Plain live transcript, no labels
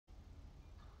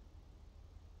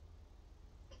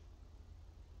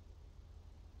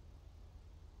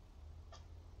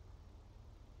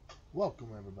Welcome,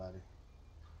 everybody.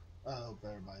 I hope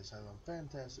everybody's having a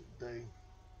fantastic day.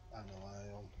 I know I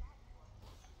am.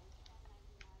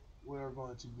 We're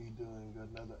going to be doing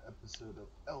another episode of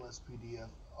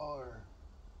LSPDFR,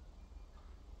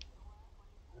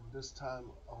 and this time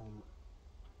on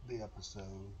the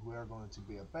episode, we are going to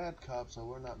be a bad cop, so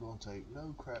we're not going to take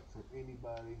no crap from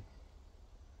anybody,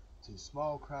 to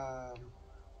small crime,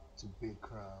 to big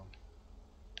crime.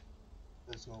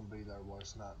 It's going to be their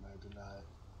worst nightmare tonight,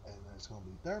 and it's going to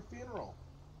be their funeral.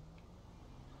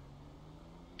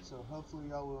 So hopefully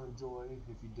y'all will enjoy.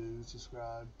 If you do,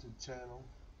 subscribe to the channel,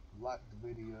 like the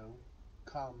video,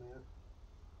 comment.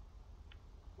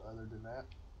 But other than that,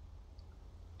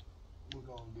 we're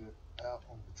going to get out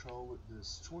on patrol with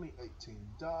this 2018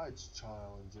 Dodge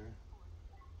Challenger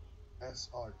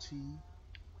SRT.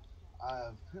 I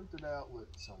have pimped it out with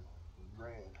some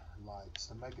red lights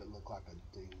to make it look like a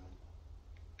demon.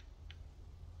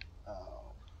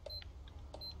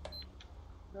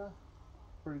 Yeah,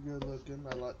 pretty good looking.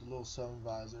 I like the little sun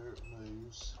visor, it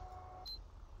moves.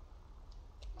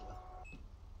 Yeah.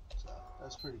 So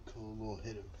that's pretty cool, little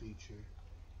hidden feature.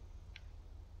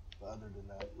 But other than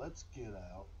that, let's get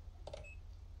out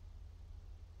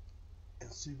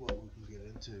and see what we can get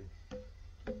into.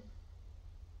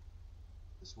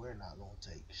 Because we're not going to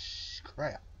take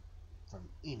crap from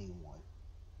anyone.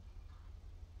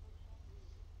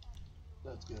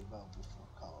 Let's get available for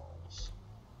calls.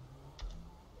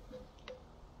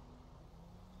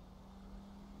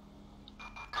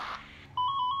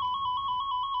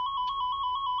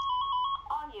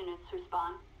 All units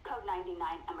respond. Code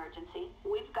 99 emergency.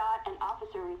 We've got an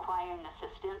officer requiring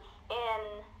assistance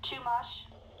in Chumash.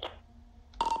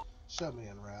 Show me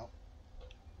en route.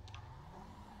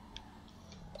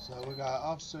 So we got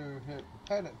officer hit the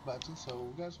panic button,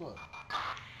 so guess what?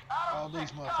 All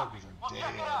these motherfuckers are dead.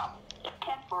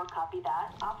 10-4, copy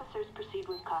that. Officers proceed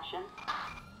with caution.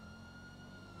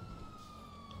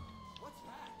 What's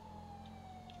that?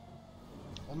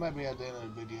 And maybe at the end of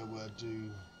the video we'll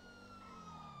do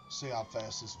see how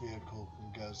fast this vehicle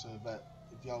can go. So if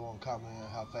y'all want to comment on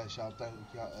how fast y'all think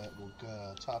y'all will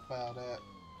top out at,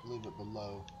 leave it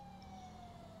below.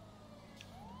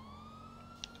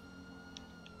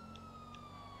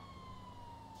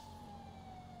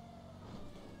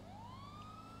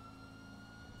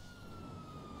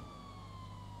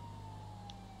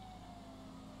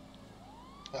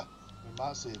 We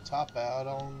might see a top out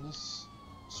on this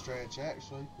stretch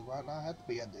actually. It might not have to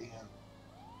be at the end.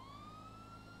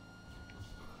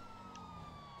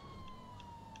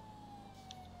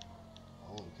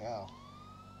 Holy cow.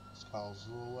 This call's a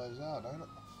little ways out, ain't it?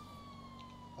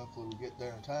 Hopefully we get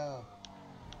there in time.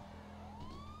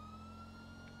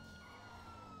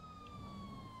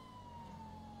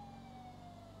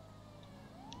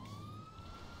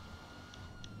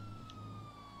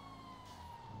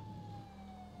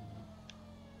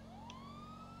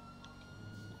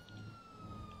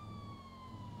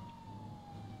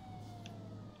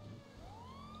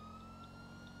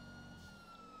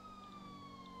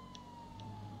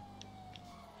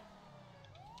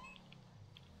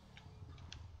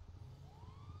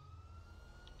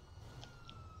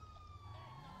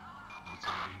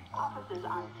 Officers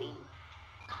on scene.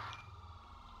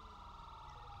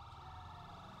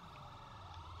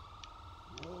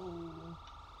 Whoa.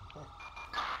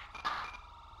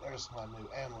 There's my new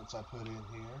ambulance I put in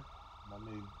here. My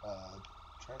new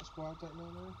transport, I think, no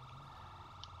name.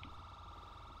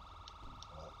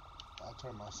 I'll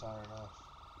turn my siren off.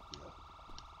 Yeah.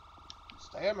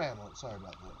 Stay ambulance, sorry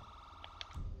about that.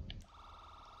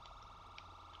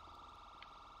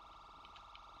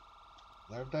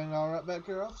 Everything alright back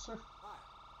here, officer?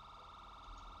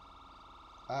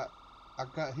 I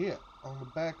got hit on the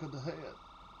back of the head.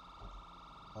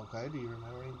 Okay, do you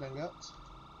remember anything else?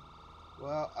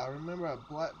 Well, I remember a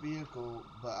black vehicle,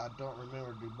 but I don't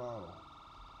remember the model.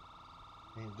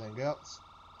 Anything else?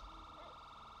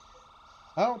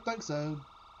 I don't think so.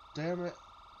 Damn it.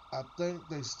 I think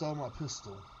they stole my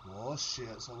pistol. Well,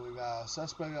 shit. So we got a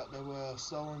suspect out there with a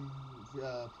stolen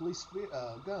police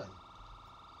gun.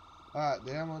 Alright,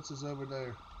 the ambulance is over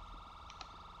there.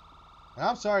 And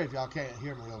I'm sorry if y'all can't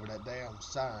hear me over that damn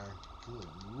siren. Good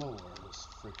lord, it's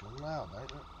freaking loud,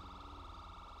 ain't it?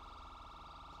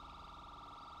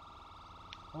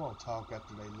 I'm gonna talk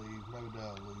after they leave. Maybe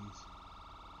they'll leave.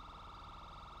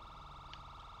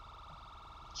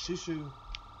 Shoo-shoo.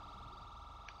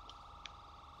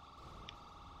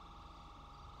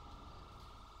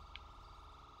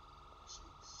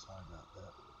 Sorry about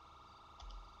that.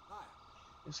 Hi.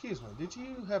 Excuse me, did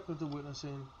you happen to witness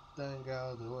anything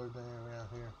out of the ordinary around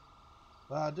here?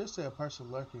 Well, I did see a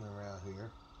person lurking around here.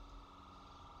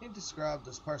 Can you describe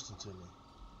this person to me?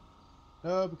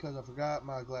 No, because I forgot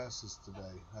my glasses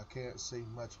today. I can't see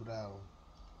much without them.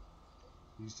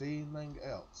 Do you see anything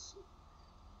else?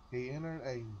 He entered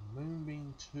a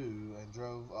Moonbeam 2 and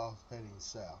drove off heading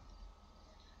south.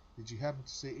 Did you happen to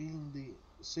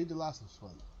see the license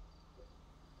plate?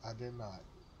 I did not.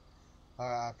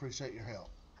 Alright, I appreciate your help.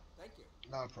 Thank you.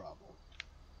 Not a problem.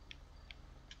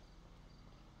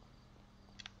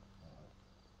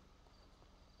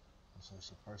 So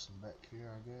there's a person back here,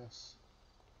 I guess.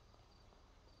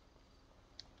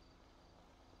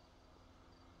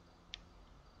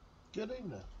 Good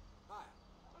evening. Hi.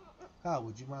 Hi,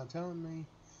 would you mind telling me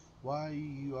why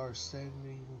you are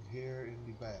standing here in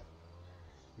the back?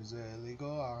 Is it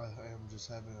illegal or I am just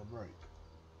having a break?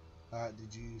 Alright,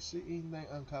 did you see anything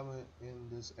uncommon in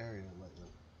this area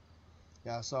lately?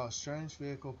 Yeah, I saw a strange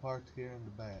vehicle parked here in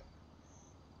the back.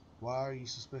 Why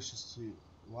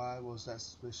was that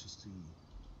suspicious to you?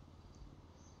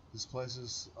 This place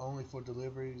is only for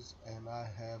deliveries and I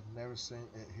have never seen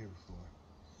it here before.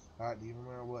 Alright, do you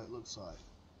remember what it looks like?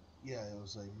 Yeah, it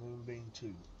was a Moonbeam 2.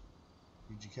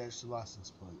 Did you catch the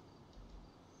license plate?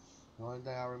 The only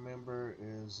thing I remember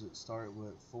is it started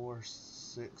with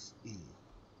 46E.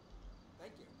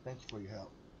 Thank you. Thank you for your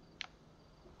help.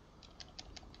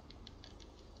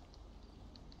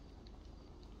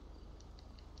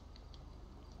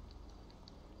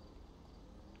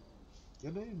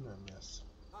 Good evening, miss.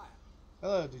 Hi.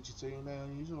 Hello, did you see anything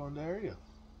unusual in the area?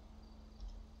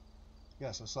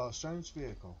 Yes, I saw a strange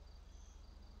vehicle.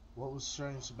 What was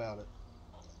strange about it?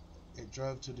 It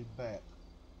drove to the back.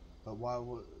 But why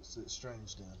was it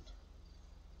strange then?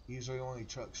 Usually only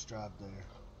trucks drive there.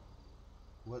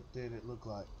 What did it look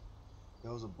like? It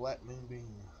was a black Moonbeam.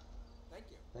 Thank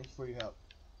you. Thank you for your help.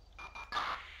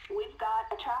 We've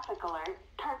got a traffic alert.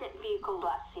 Target vehicle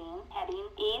last seen heading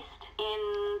east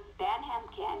in Banham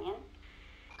Canyon.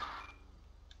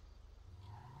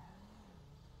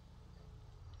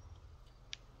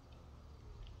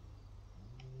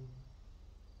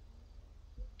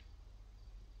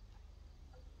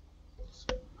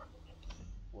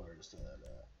 Where is that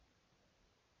at?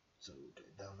 So, okay,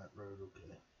 down that road,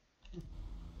 okay.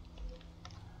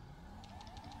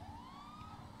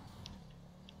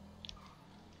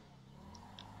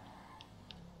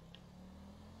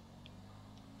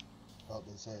 Thought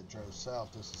they said it drove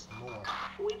south, this is north.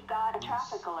 We've got a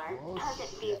traffic alert. Oh, Target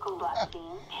shit. vehicle last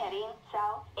seen heading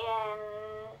south in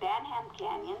Banham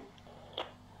Canyon.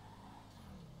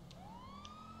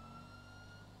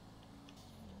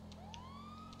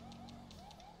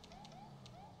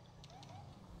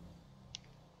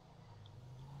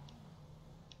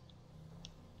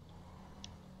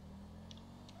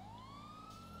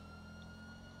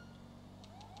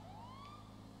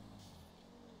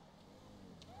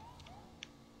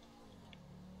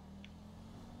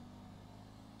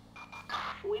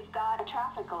 We've got a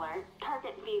traffic alert.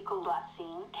 Target vehicle last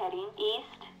seen heading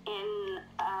east in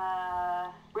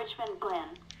Richmond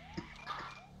Glen.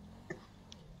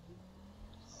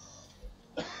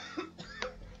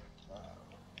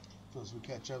 So as we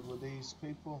catch up with these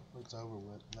people, it's over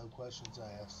with. No questions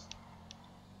asked.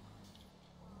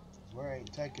 We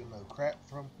ain't taking no crap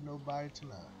from nobody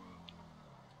tonight.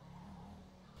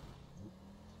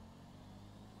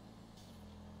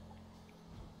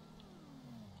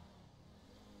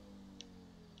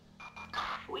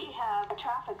 We have a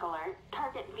traffic alert.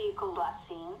 Target vehicle last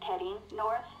seen heading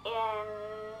north in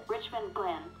Richmond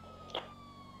Glen.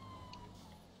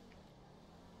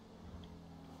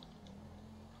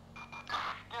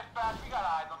 Dispatch, we got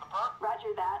eyes on the perp.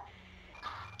 Roger that.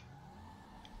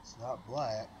 It's not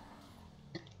black.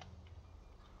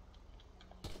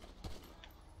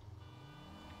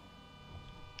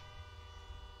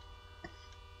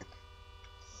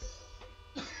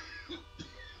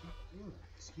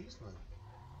 Excuse me.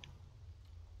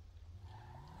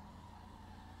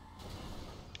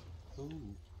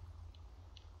 Ooh.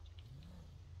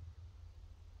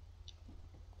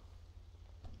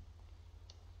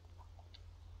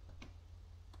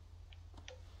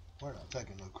 We're not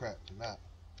taking no crap tonight.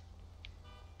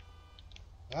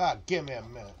 Ah, give me a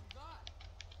minute.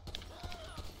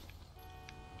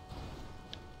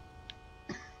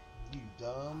 You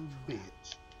dumb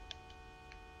bitch.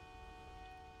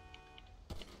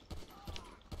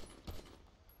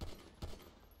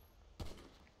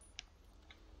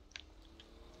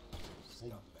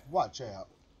 Hey, watch out.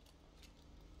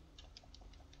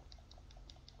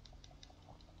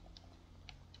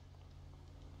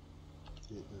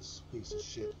 Get this piece of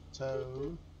shit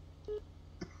towed.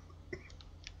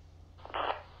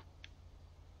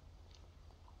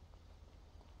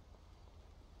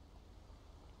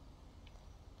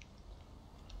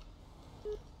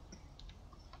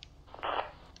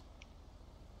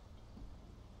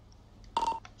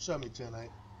 Show me 10-8.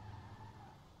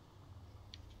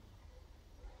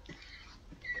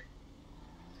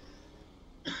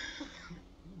 Shit.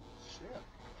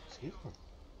 Excuse me.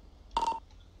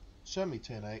 Show me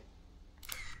 10-8.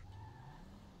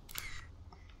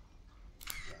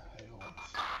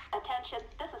 Attention,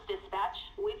 this is dispatch.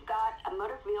 We've got a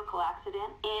motor vehicle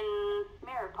accident in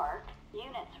Mirror Park.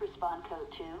 Units respond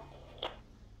code 2.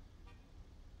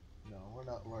 No, we're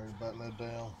not worried about no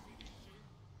damn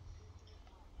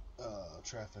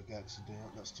traffic accident.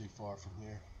 That's too far from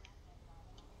here.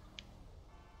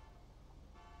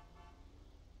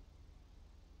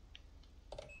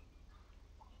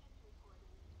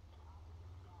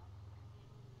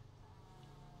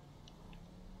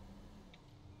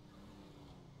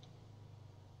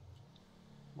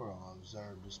 We're gonna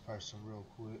observe this person real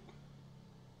quick.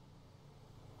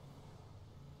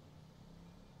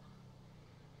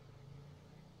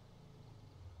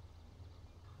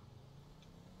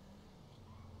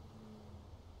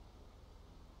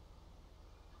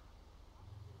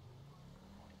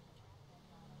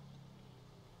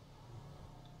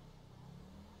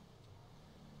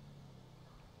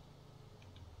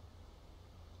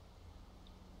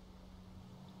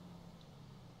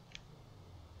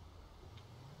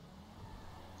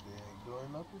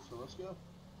 Doing nothing, so let's go.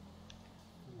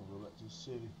 I'm gonna go back to the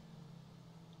city.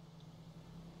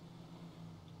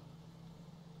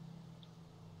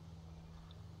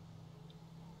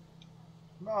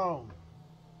 No,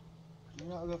 can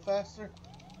you not go faster?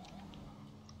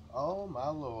 Oh my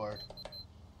lord!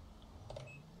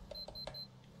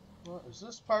 What is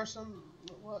this person?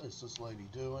 What is this lady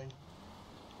doing?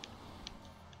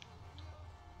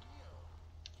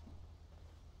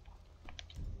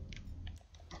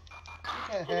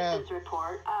 Have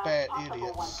report bad possible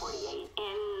idiots. 148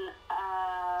 in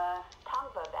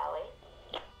Tongva Valley.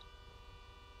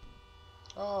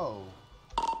 Oh,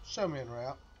 show me en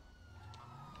route.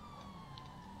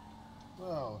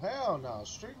 Oh hell no!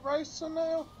 Street racing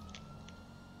now?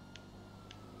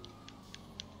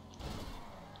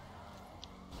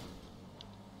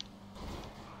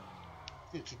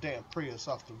 Get your damn Prius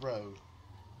off the road.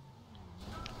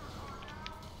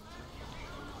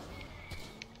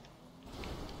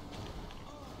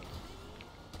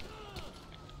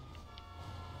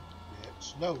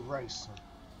 No racing.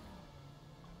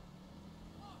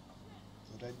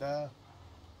 Did they die?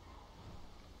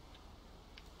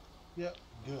 Yep,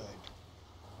 good.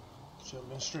 Should have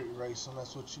been street racing,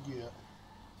 that's what you get.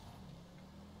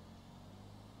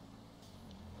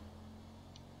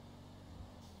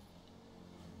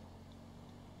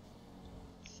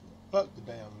 Fuck the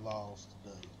damn laws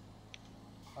today.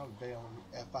 I'm down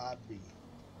FIB.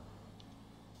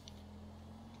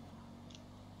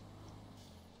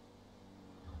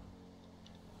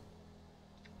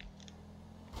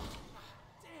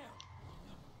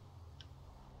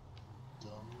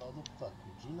 Motherfucker,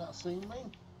 did you not see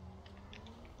me?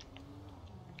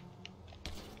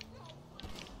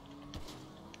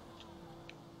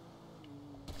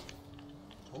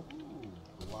 Oh,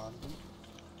 blondie.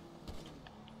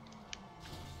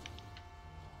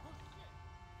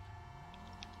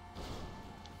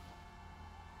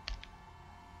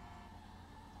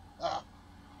 Ah.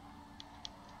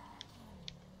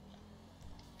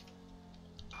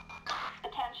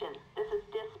 Attention, this is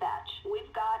dispatch.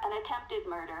 We've got an attempted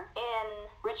murder in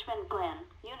Richmond Glen.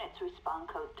 Units respond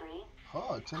code 3.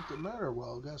 Oh, attempted murder.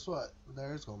 Well, guess what?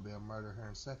 There's gonna be a murder here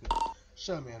in a second.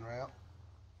 Show me en route.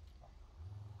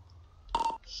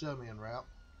 Show me en route.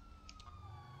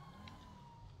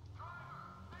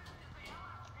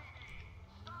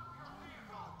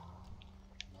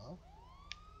 No.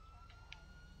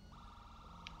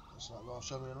 It's not gonna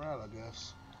show me en route, I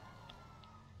guess.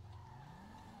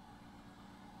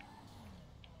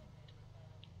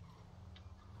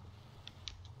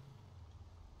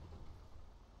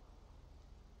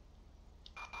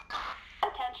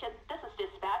 Attention, this is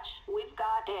dispatch. We've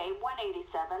got a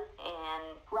 187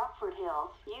 in Rockford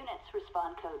Hills. Units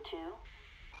respond code 2.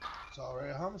 It's already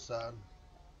a homicide.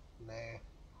 Nah.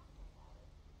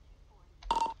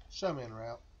 Show me en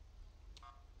route.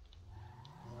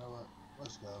 You know what?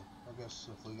 Let's go. I guess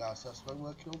if we got a suspect,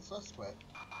 we'll kill the suspect.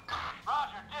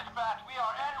 Roger, dispatch, we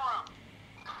are en route.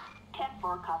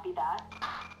 10-4, copy that.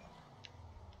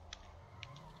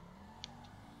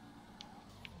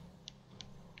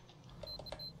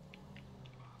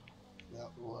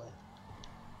 Out the way.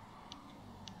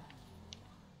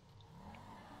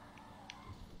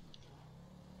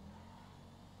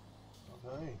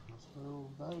 Okay, let's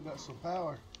go. Now we got some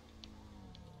power.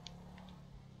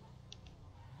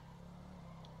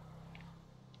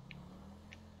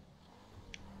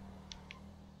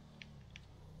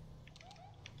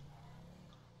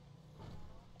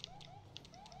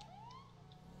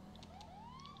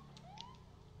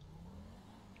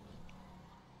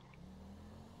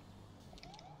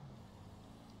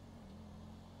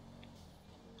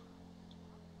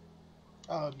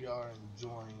 I hope y'all are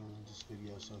enjoying this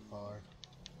video so far.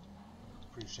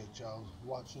 Appreciate y'all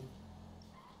watching.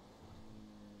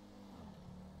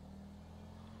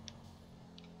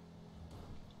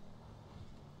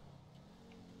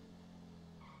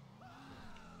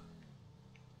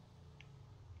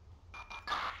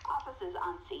 Officers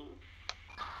on scene.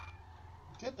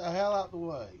 Get the hell out the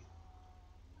way.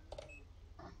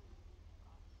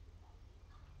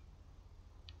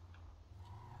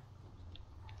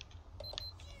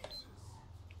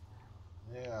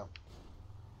 Yeah.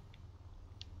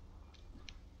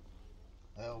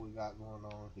 Hell we got going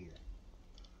on here.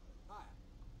 Hi.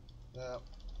 Yep.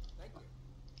 Thank you.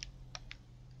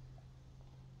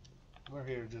 We're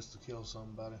here just to kill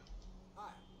somebody.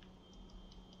 Hi.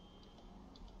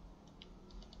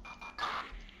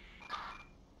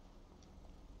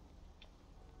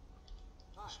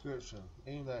 Hi. Description.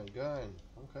 Anything. Gun.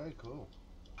 Okay, cool.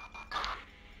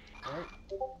 Alright.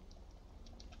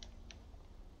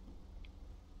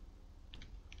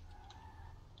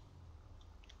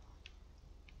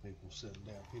 People sitting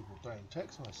down. People throwing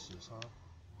text messages, huh?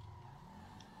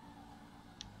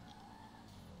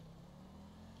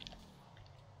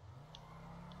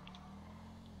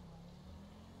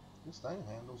 This thing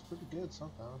handles pretty good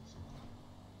sometimes.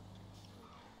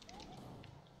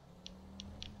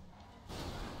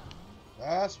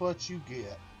 That's what you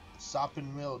get. Stop in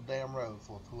the middle of the damn road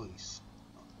for police.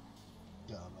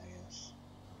 Dumbass.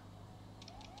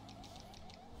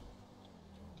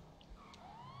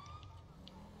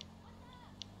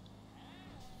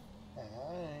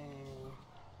 Hey.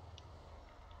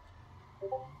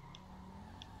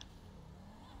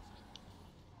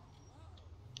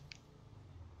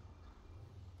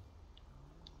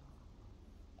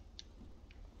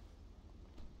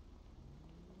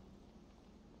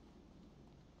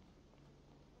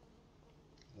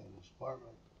 In this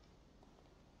apartment.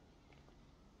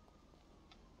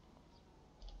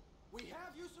 We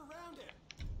have you surrounded.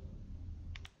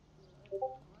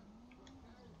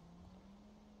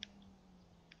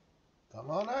 Come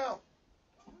on out.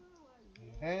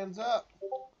 Your hands up.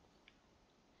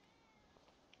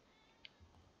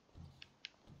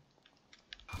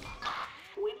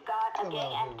 We've got a Come gang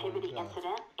out here, activity Joe.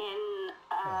 incident in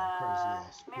Crazy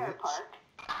ass Mirror bitch. Park.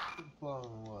 Get blown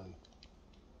away.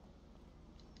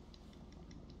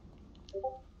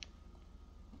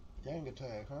 Gang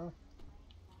attack, huh?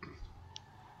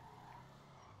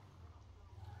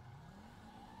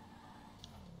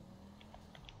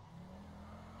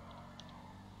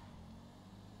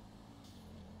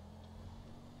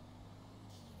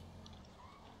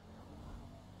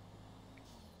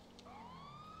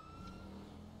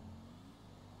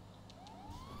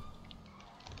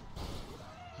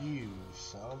 You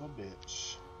son of a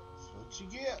bitch. That's what you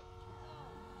get.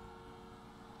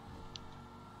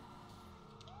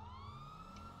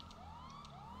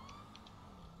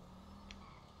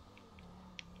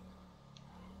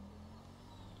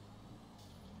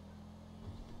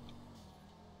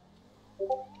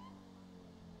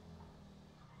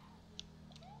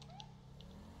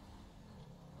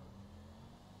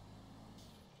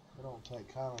 They don't take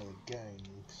kindly to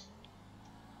gangs.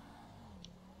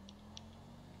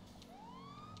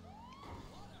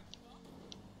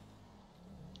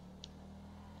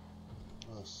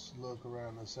 Let's look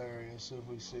around this area, see if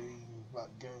we see like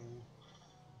gang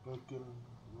looking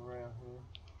around here.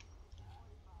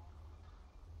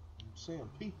 I'm seeing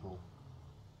people.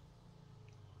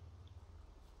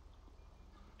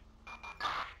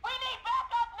 We need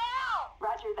backup now!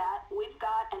 Roger that. We've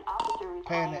got an officer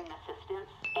requiring Panic. assistance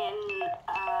in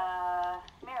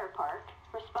Mirror Park.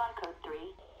 Respond code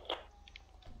 3.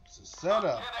 It's a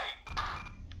setup.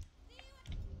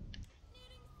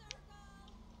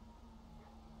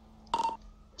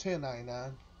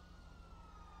 1099.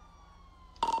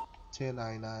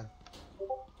 1099.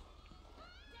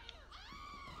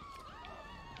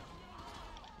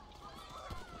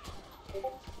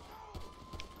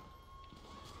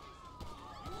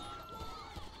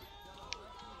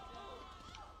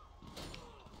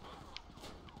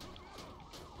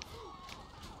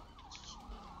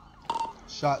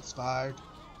 Shots fired.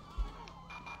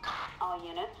 All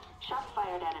units. Shots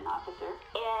fired at an officer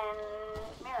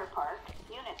in Mirror Park.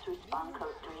 Units respond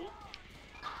code 3.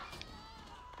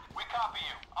 We copy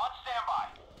you. On standby.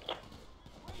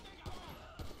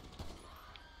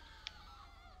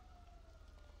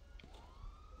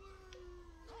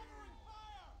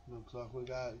 Looks like we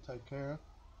got it taken care of.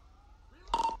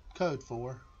 Code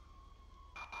 4.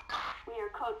 We are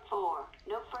code 4.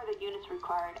 No further units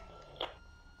required.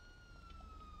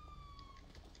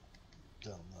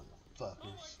 Dumb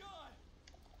motherfuckers.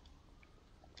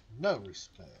 No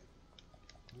respect.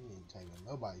 You ain't taking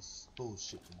nobody's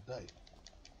bullshit today.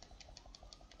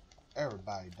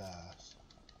 Everybody dies.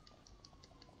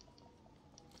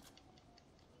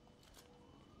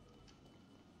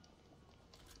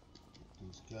 Get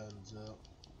these guns up.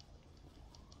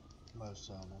 Most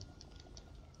of them.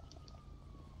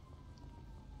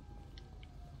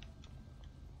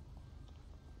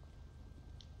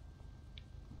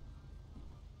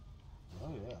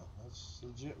 Oh yeah, that's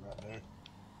legit right there.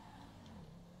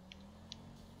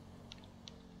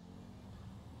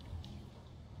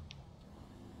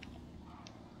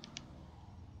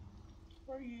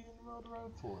 What are you in the middle of the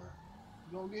road for?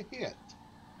 You're gonna get hit.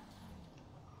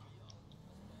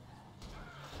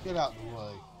 Get out the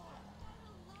way.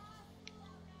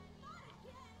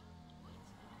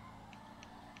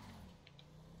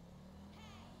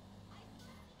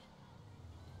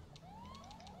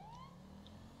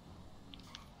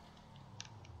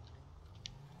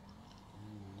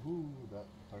 Ooh, that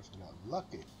person got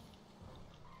lucky.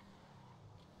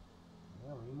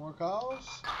 Yeah, any more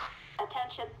calls?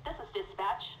 Attention, this is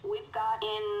dispatch. We've got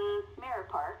in Mirror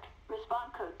Park.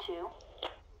 Respond code 2.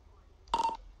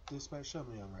 Dispatch, show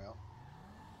me en route.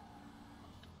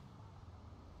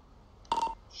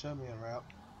 Show me en route.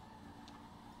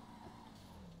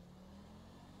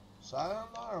 Silent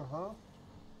alarm, huh?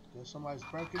 Guess somebody's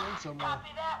breaking in somewhere. Copy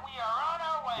that. We are on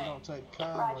our We way. don't take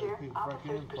kindly Roger. to people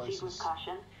breaking Officers in proceed with places.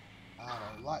 caution. I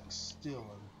don't like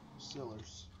stealing.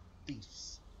 Stealers.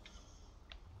 Thieves.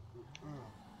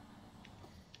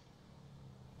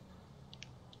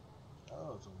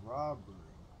 Oh, it's a robbery.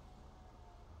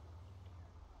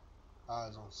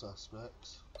 Eyes on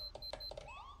suspects.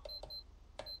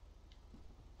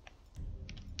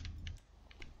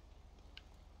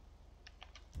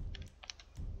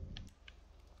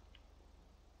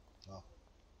 Oh,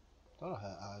 thought I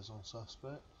had eyes on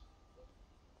suspects.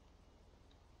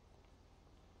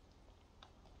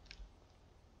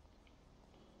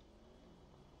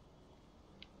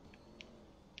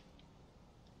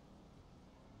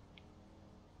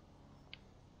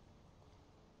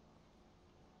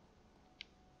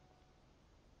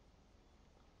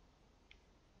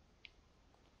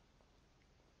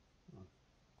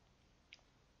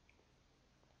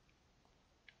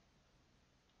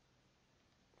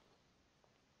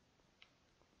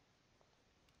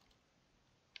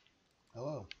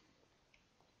 Hello.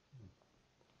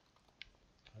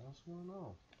 What's going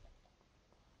on?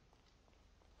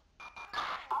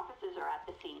 Officers are at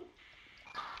the scene.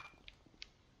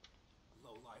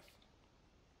 Low life.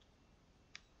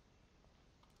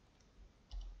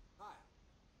 Hi.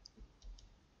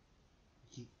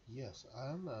 Yes, I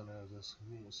am the owner of this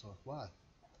convenience store. Why?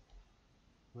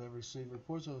 We have received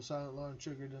reports of a silent alarm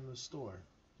triggered in the store.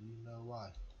 Do you know why?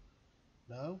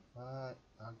 No? I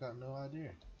got no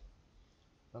idea.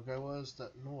 Okay, what was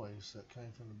that noise that came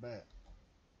from the back?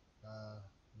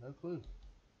 No clue.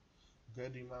 Okay,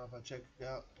 do you mind if I check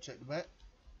the back?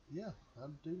 Yeah, I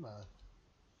do mind.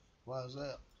 Why is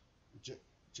that?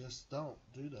 Just don't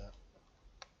do that.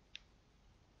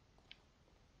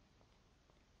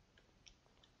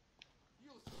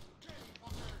 You skinny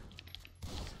fucker.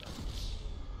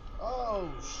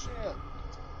 Oh shit!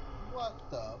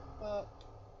 What the fuck?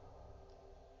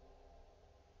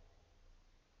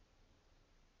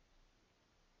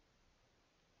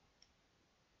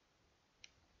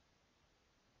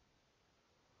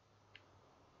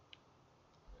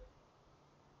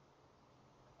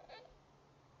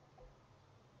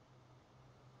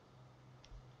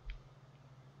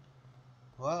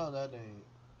 Well, that didn't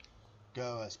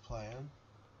go as planned.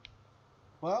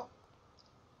 Well,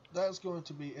 that's going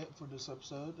to be it for this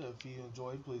episode. If you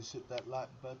enjoyed, please hit that like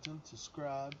button,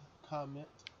 subscribe, comment.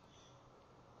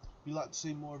 If you'd like to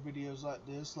see more videos like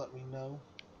this, let me know.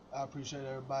 I appreciate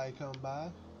everybody coming by.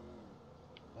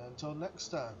 And until next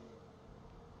time,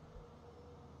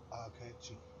 I'll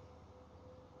catch you.